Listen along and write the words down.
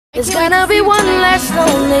It's gonna be one less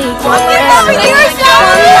lonely girl. One less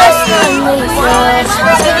lonely girl. It's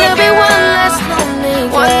gonna be one less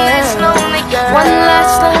lonely girl. One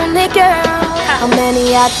less lonely girl. How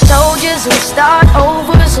many I told you some start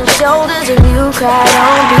overs and shoulders and you cried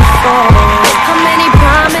on before? How many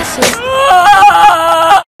promises?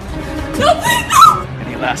 No, please, no!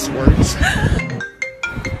 Any last words?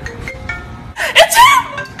 It's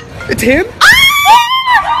him! It's him?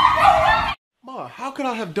 Ma, how could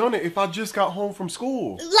I have done it if I just got home from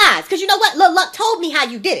school? Lies, because you know what? Lil Luck told me how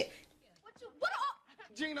you did it.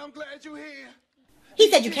 Gina, I'm glad you're here. He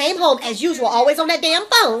said you came home as usual, always on that damn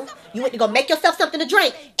phone. You went to go make yourself something to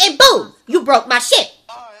drink, and boom, you broke my shit.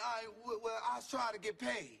 All right, well, I was trying to get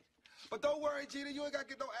paid. But don't worry, Gina, you ain't got to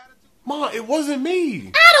get no attitude. Ma, it wasn't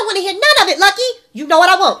me. I don't want to hear none of it, Lucky. You know what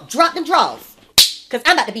I want. Drop them draws. Because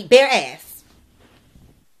I'm about to be bare ass.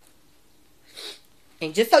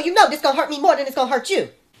 And just so you know, this gonna hurt me more than it's gonna hurt you.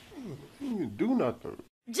 You didn't do nothing.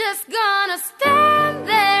 Just gonna stand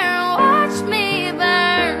there and watch me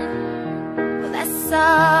burn. Well, that's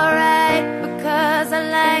alright because I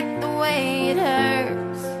like the way it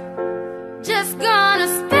hurts. Just gonna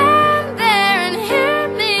stand there and hear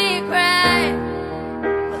me cry.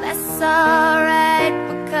 Well, that's alright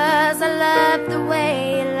because I love the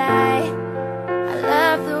way you lie. I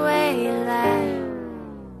love the way you lie.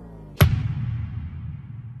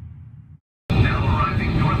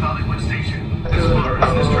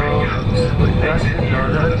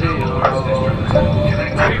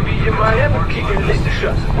 We be in Miami, kicking lit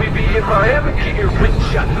shot. We be in Miami, kicking rich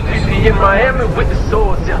shot. We be in Miami with the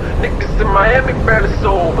swords, yeah. Niggas in Miami barely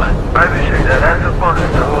sober. Baby, shake that ass up on the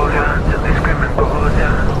door, yeah. Till they screaming gold,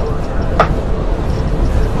 yeah.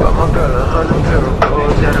 But my girl, 100 pair of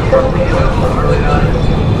gold, yeah. To fuck me up.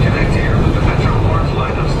 Connect here with the Metro Orange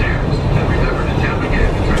line upstairs. Every effort in town again.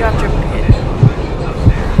 Drop your pin.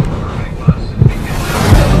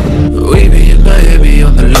 We be in Miami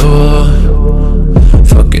on the low,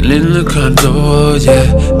 fucking in the condo,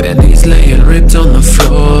 yeah. Benny's laying ripped on the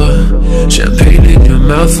floor, champagne in your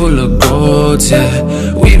mouth full of gold, yeah.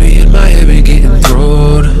 We be in Miami getting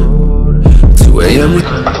throwed. 2 a.m.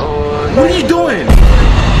 What are you doing?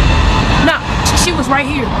 Nah, she was right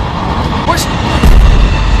here. Where's she?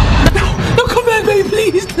 No, come back, baby,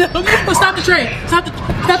 please. No, stop the train. Stop the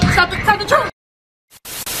train.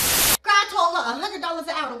 I told her $100 an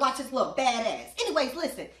hour to watch this little badass. Anyways,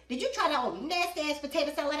 listen, did you try that old nasty-ass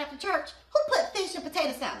potato salad after church? Who put fish in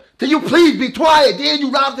potato salad? Can you please be quiet? Then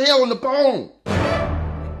you robbed the hell on the phone.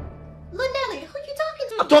 Lil Nelly, who you talking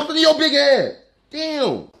to? I'm talking to your big ass.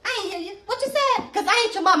 Damn. I ain't hear you. What you said? Because I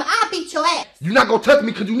ain't your mama. I'll beat your ass. You're not going to touch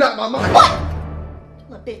me because you're not my mama. What?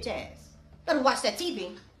 Little bitch ass. Better watch that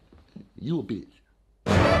TV. You a bitch.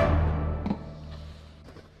 I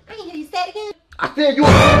ain't hear you say it again. I said you a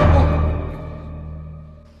bitch.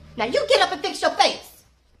 Now you get up and fix your face.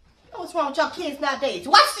 You know what's wrong with y'all kids nowadays?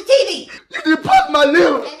 Watch the TV. You did pop my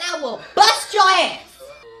lip. And I will bust your ass.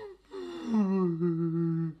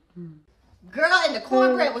 Girl, and the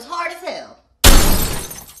cornbread was hard as hell.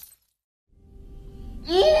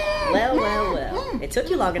 Well. It took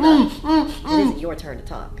you long enough. It isn't your turn to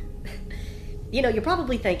talk. You know, you're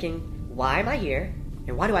probably thinking, why am I here?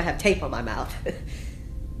 And why do I have tape on my mouth?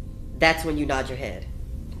 That's when you nod your head.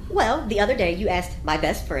 Well, the other day you asked my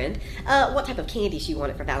best friend what type of candy she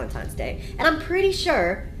wanted for Valentine's Day. And I'm pretty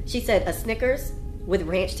sure she said a Snickers with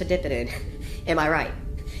ranch to dip it in. Am I right?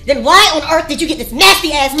 Then why on earth did you get this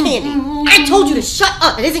nasty ass candy? I told you to shut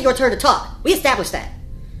up. It isn't your turn to talk. We established that.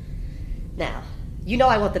 Now, you know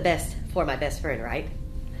I want the best for my best friend, right?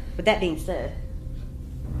 With that being said,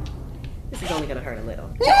 this is only gonna hurt a little.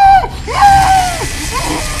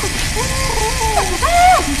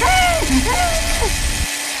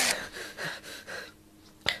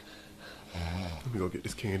 Let me go get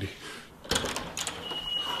this candy.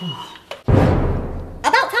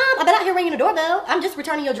 About time. I've been out here ringing the doorbell. I'm just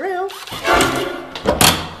returning your drill.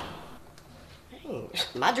 Hey,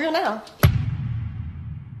 my drill now.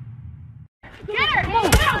 Get her! Come on!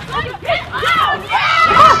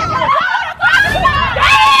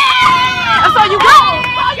 That's all you got!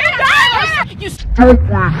 You stupid!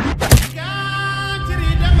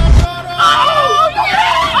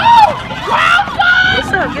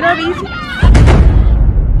 What's up? Get up easy.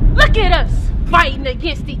 Look at us fighting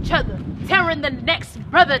against each other, tearing the next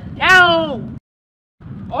brother down.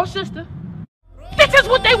 Or sister. This is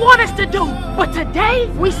what they want us to do. But today,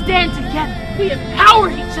 we stand together. We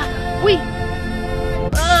empower each other. We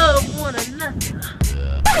love one another.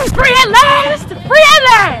 Free at last! Free at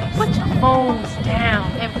last! Put your phones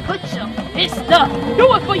down and put your fist up.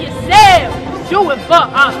 Do it for yourself. Do it for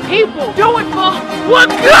our people. Do it for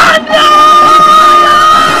Wakanda!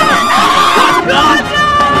 Wakanda!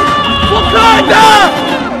 Wakanda!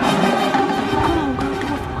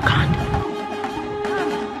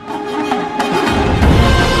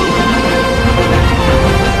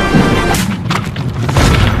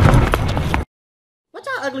 What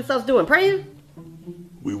y'all ugly selves doing? Praying?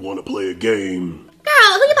 We want to play a game.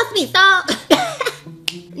 Girl, who you supposed to be, Saul?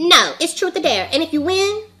 No, it's truth or dare. And if you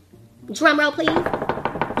win, drum roll please,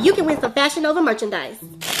 you can win some Fashion Nova merchandise.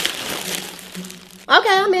 Okay,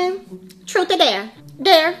 I'm in. Truth or dare?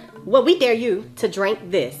 Dare. Well, we dare you to drink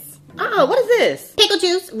this. What is this? Pickle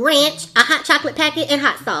juice, ranch, a hot chocolate packet, and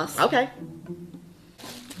hot sauce. Okay.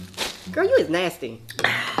 Girl, you is nasty.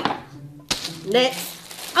 Next.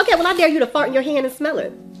 Okay, well, I dare you to fart in your hand and smell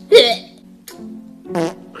it.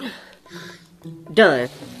 Done.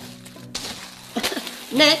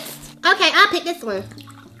 Next. Okay, I'll pick this one.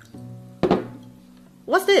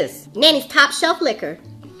 What's this? Nanny's top shelf liquor.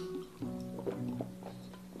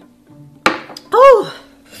 Oh!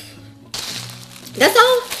 That's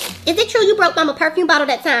all? Is it true you broke Mama perfume bottle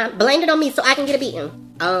that time, blamed it on me so I can get a beating?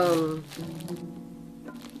 Oh,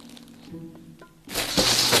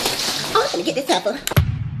 I'm gonna get this heifer.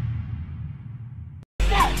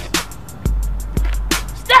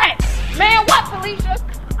 Stats! Man, what, Felicia?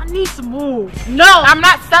 I need some more. No, I'm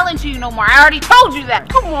not selling to you no more. I already told you that.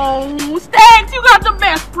 Come on, Stacks, you got the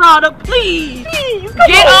best product. Please. Please,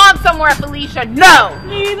 get on somewhere, Felicia. No.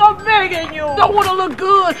 Please, I'm begging you. I want to look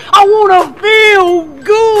good. I want to feel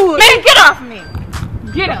good. Man, get off me.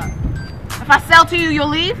 Get up. If I sell to you, you'll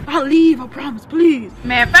leave? I'll leave, I promise, please.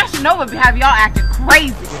 Man, Fashion Nova have y'all acting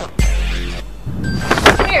crazy.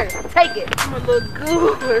 Here, take it. I'm gonna look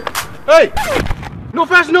good. Hey! No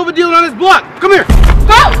Fashion Nova deal on this block! Come here!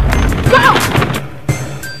 Go! Go!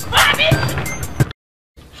 Bobby!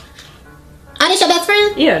 Oh, this your best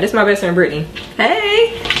friend? Yeah, this my best friend Brittany.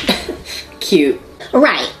 Hey! cute.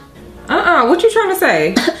 Right. What you trying to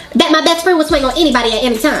say? That my best friend would swing on anybody at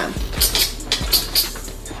any time.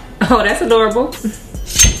 Oh, that's adorable.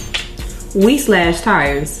 We slash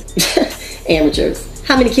tires. Amateurs.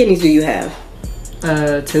 How many kidneys do you have?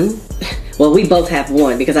 2. Well, we both have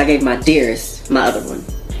 1 because I gave my dearest my other one.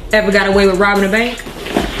 Ever got away with robbing a bank?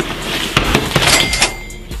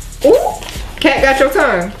 Ooh, cat got your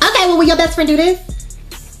tongue. Okay, well, will your best friend do this?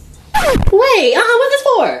 Wait, what's this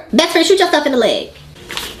for? Best friend, shoot yourself in the leg.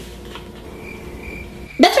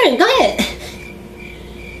 Best friend, go ahead.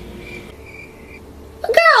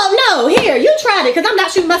 Girl, no, here, you tried it, because I'm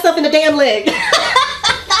not shooting myself in the damn leg.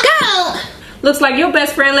 Girl! Looks like your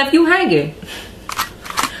best friend left you hanging.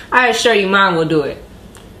 I assure you mine will do it.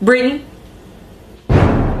 Brittany?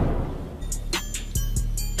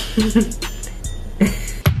 Girl,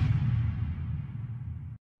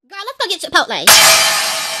 let's go get Chipotle.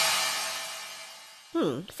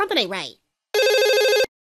 Something ain't right.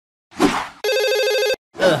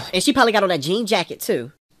 And she probably got on that jean jacket,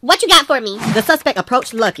 too. What you got for me? The suspect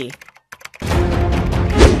approached Lucky.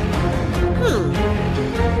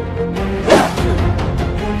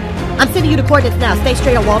 I'm sending you the coordinates now. Stay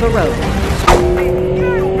straight on Waldo Road.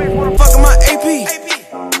 Fucking my AP.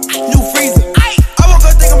 New freezer. I woke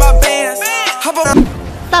up thinking about bands.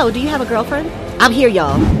 So, do you have a girlfriend? I'm here,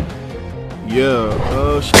 y'all. Yeah,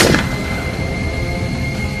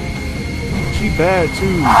 she bad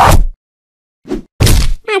too.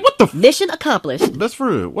 Man, what the Mission accomplished. Best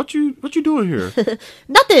friend, what you doing here?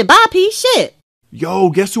 Nothing, bye, P. Shit. Yo,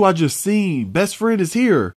 guess who I just seen? Best friend is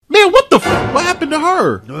here. Man, what the what happened to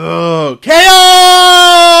her? KO!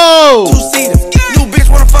 2-seater. New bitch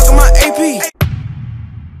wanna fuck in my AP.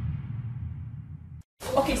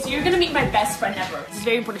 Okay, so you're gonna meet my best friend ever. This is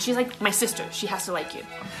very important. She's like my sister. She has to like you.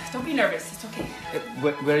 Don't be nervous. It's okay.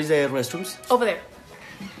 Where is the restrooms? Over there.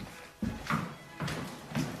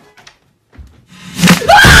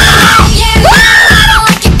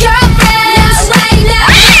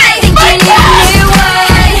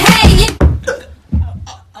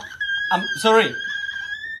 I'm sorry.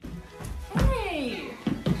 Hey!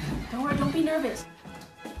 Don't worry, don't be nervous.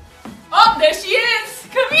 Oh, there she is!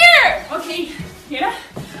 Come here! Okay, Hannah?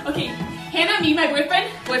 Okay, Hannah, meet my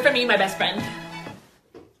boyfriend. Boyfriend, meet my best friend.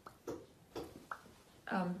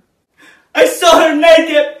 I saw her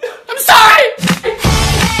naked! I'm sorry!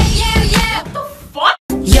 What the fuck?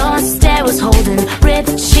 Your stare was holding,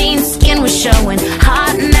 ripped jeans, skin was showing,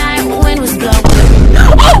 hot night wind was blowing.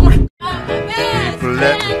 Oh my People,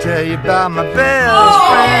 let me tell you about my best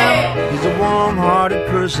friend. He's a warm-hearted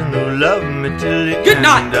person who loved me till the Good end.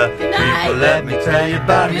 night. People, let me tell you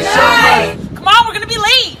about him so much. Come on, we're gonna be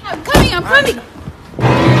late! I'm coming!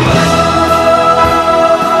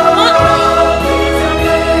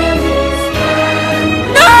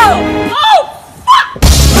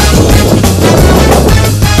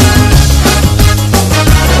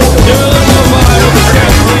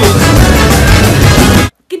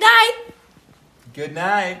 Good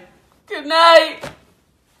night. Good night.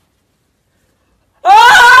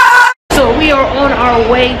 Ah! So we are on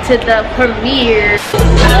our way to the premiere.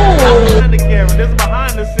 Behind the camera. This is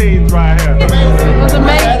behind the scenes right here. It was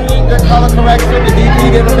amazing. Editing, the color correction, the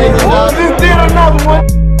DP did an amazing job. Just did another one.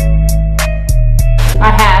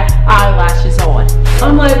 I had eyelashes on.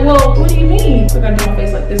 I'm like, well, what do you mean? We're gonna do my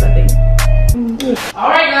face like this, I think. All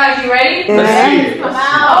right, guys, you ready? Let's see it. Come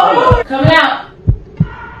out. Coming out.